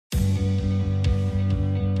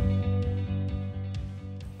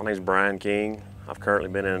My name is Brian King. I've currently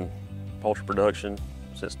been in poultry production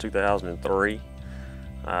since 2003.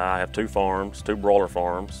 I have two farms, two broiler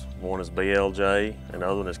farms. One is BLJ and the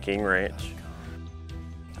other one is King Ranch.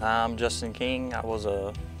 I'm Justin King. I was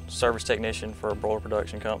a service technician for a broiler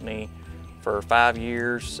production company for 5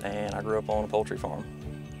 years, and I grew up on a poultry farm.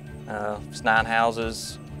 It's 9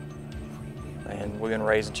 houses, and we've been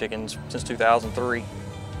raising chickens since 2003.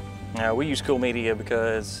 We use Kuul Media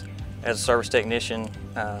because as a service technician,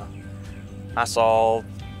 I saw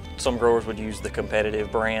some growers would use the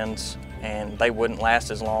competitive brands and they wouldn't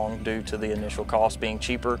last as long due to the initial cost being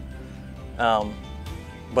cheaper.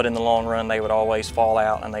 But in the long run, they would always fall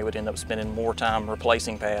out and they would end up spending more time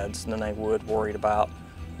replacing pads than they would worried about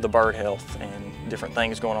the bird health and different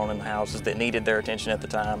things going on in the houses that needed their attention at the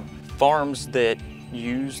time. Farms that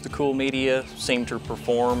use the Kuul Media seem to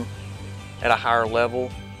perform at a higher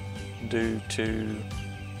level due to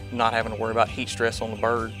not having to worry about heat stress on the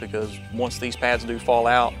bird, because once these pads do fall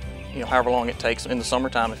out, however long it takes in the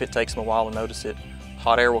summertime, if it takes them a while to notice it,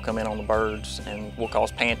 hot air will come in on the birds and will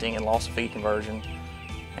cause panting and loss of feed conversion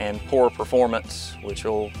and poor performance, which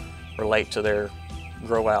will relate to their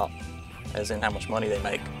grow out, as in how much money they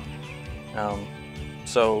make.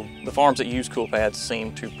 So the farms that use Kuul pads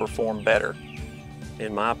seem to perform better.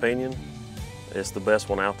 In my opinion, it's the best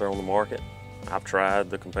one out there on the market. I've tried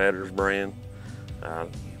the competitor's brand.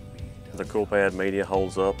 The Kuul pad media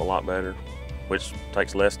holds up a lot better, which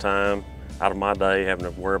takes less time out of my day having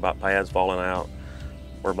to worry about pads falling out,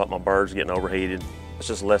 worry about my birds getting overheated. It's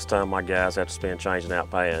just less time my guys have to spend changing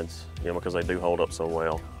out pads, because they do hold up so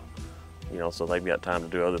well. So they've got time to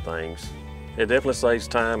do other things. It definitely saves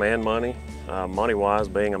time and money. Money-wise,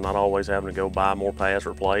 being I'm not always having to go buy more pads to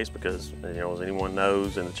replace because, as anyone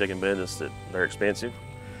knows in the chicken business, that they're expensive.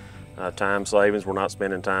 Time savings, we're not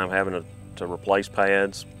spending time having to replace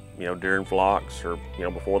pads, during flocks or,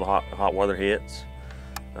 before the hot weather hits,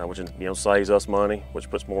 which, saves us money, which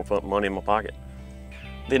puts more money in my pocket.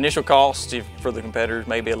 The initial cost for the competitors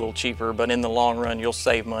may be a little cheaper, but in the long run, you'll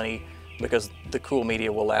save money because the Kuul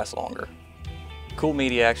Media will last longer. Kuul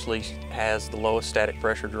Media actually has the lowest static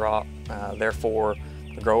pressure drop, therefore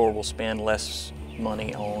the grower will spend less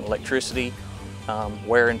money on electricity,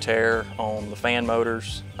 wear and tear on the fan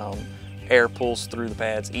motors, air pulls through the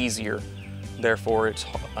pads easier, therefore it's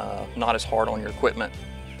not as hard on your equipment,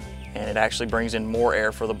 and it actually brings in more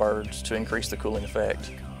air for the birds to increase the cooling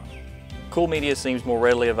effect. Kuul Media seems more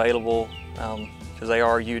readily available because they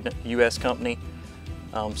are a US company,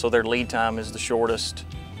 so their lead time is the shortest.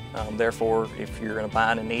 Therefore, if you're in a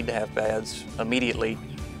bind and need to have pads immediately,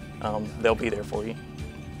 they'll be there for you.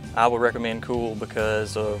 I would recommend Kuul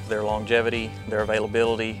because of their longevity, their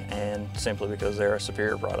availability, and simply because they're a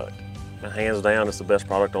superior product. Hands down, it's the best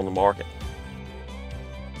product on the market.